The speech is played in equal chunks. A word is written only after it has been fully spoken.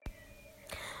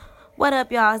What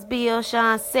up, y'all? It's B.L.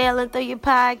 Sean sailing through your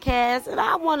podcast, and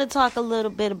I want to talk a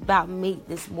little bit about me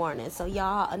this morning, so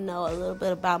y'all know a little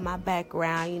bit about my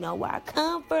background, where I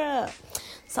come from.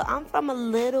 So I'm from a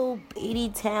little bitty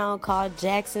town called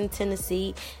Jackson,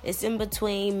 Tennessee. It's in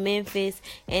between Memphis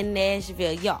and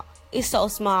Nashville. Y'all, it's so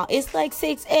small. It's like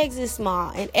 6 exits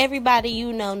small. And everybody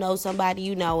you know somebody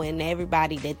you know. And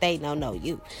everybody that they know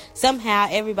you. Somehow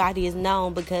everybody is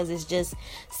known because it's just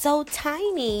so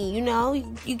tiny.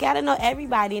 You got to know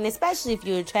everybody. And especially if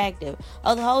you're attractive.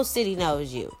 Oh, the whole city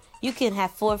knows you. You can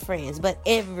have 4 friends. But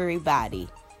everybody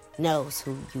knows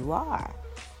who you are.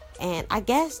 And I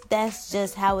guess that's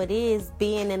just how it is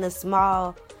being in a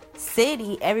small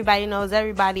city. Everybody knows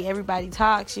everybody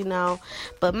talks,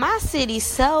 But my city's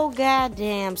so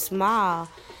goddamn small.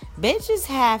 Bitches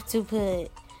have to put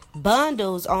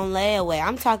bundles on layaway.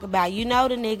 I'm talking about, the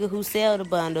nigga who sell the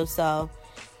bundles. So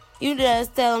you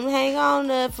just tell them, hang on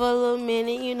there for a little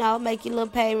minute, make your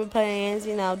little payment plans,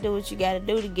 do what you gotta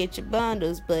do to get your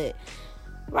bundles. But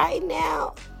right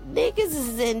now, niggas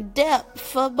is in debt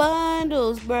for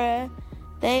bundles, bruh.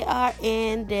 They are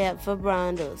in debt for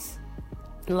bundles.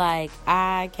 Like,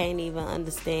 I can't even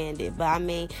understand it.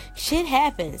 But, shit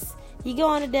happens. You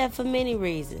go into debt for many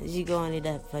reasons. You go into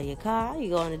debt for your car.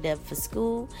 You go into debt for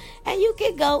school. And you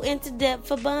can go into debt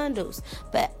for bundles.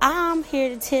 But I'm here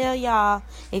to tell y'all,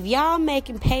 if y'all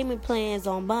making payment plans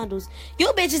on bundles, you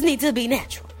bitches need to be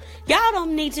natural. Y'all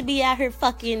don't need to be out here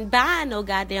fucking buying no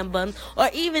goddamn bundles or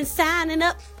even signing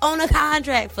up on a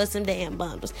contract for some damn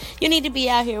bundles. You need to be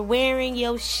out here wearing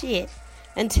your shit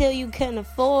until you can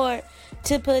afford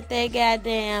to put that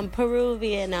goddamn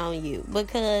Peruvian on you,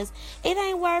 because it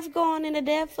ain't worth going into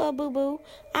debt for, boo-boo.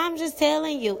 I'm just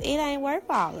telling you, it ain't worth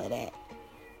all of that.